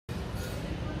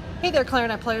Hey there,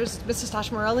 clarinet players. Mrs.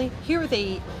 Tasha Morelli here with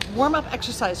a warm-up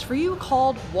exercise for you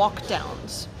called walk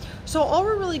downs. So all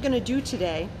we're really going to do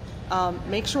today,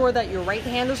 make sure that your right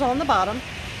hand is on the bottom,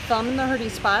 thumb in the hurdy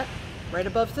spot, right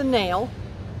above the nail,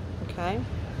 okay,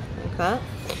 like that,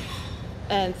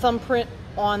 and thumbprint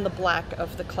on the black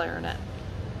of the clarinet,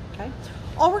 okay.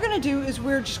 All we're going to do is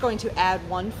we're just going to add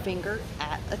one finger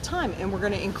at a time, and we're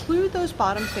going to include those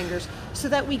bottom fingers so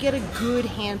that we get a good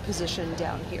hand position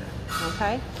down here,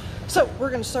 okay. So we're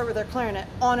going to start with our clarinet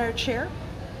on our chair.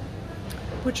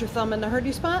 Put your thumb in the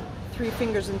hurdy spot, 3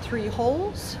 fingers in 3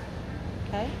 holes,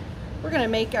 okay. We're going to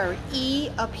make our E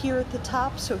up here at the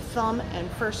top, so thumb and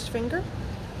first finger.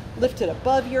 Lift it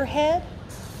above your head,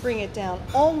 bring it down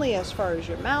only as far as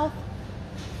your mouth.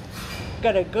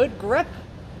 Got a good grip.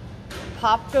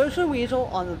 Pop goes the weasel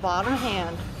on the bottom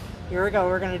hand. Here we go,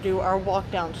 we're going to do our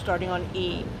walk down starting on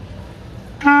E.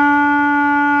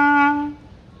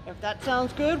 If that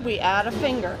sounds good, we add a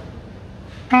finger.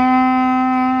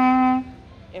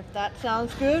 If that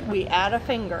sounds good, we add a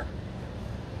finger.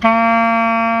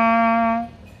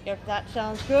 If that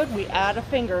sounds good, we add a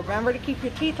finger. Remember to keep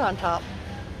your teeth on top.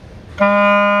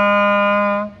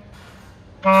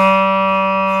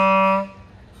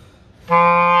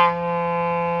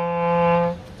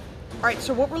 Alright,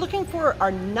 so what we're looking for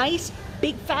are nice,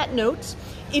 big, fat notes.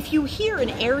 If you hear an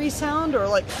airy sound or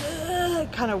like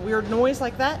kind of weird noise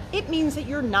like that, it means that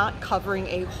you're not covering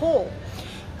a hole.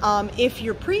 If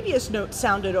your previous note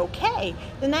sounded okay,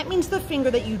 then that means the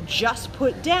finger that you just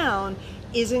put down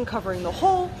isn't covering the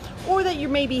hole, or that you're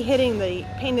maybe hitting the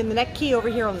pain in the neck key over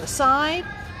here on the side,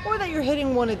 or that you're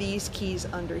hitting one of these keys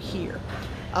under here.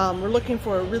 We're looking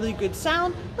for a really good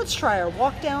sound. Let's try our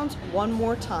walk downs one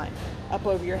more time. Up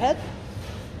over your head.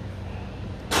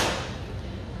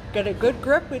 Get a good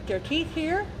grip with your teeth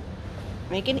here.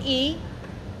 Make an E.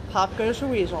 Pop goes the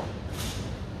weasel.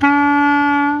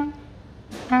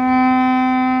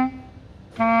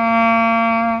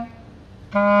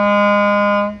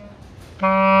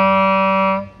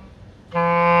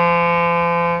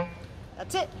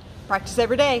 That's it. Practice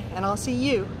every day, and I'll see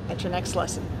you at your next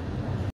lesson.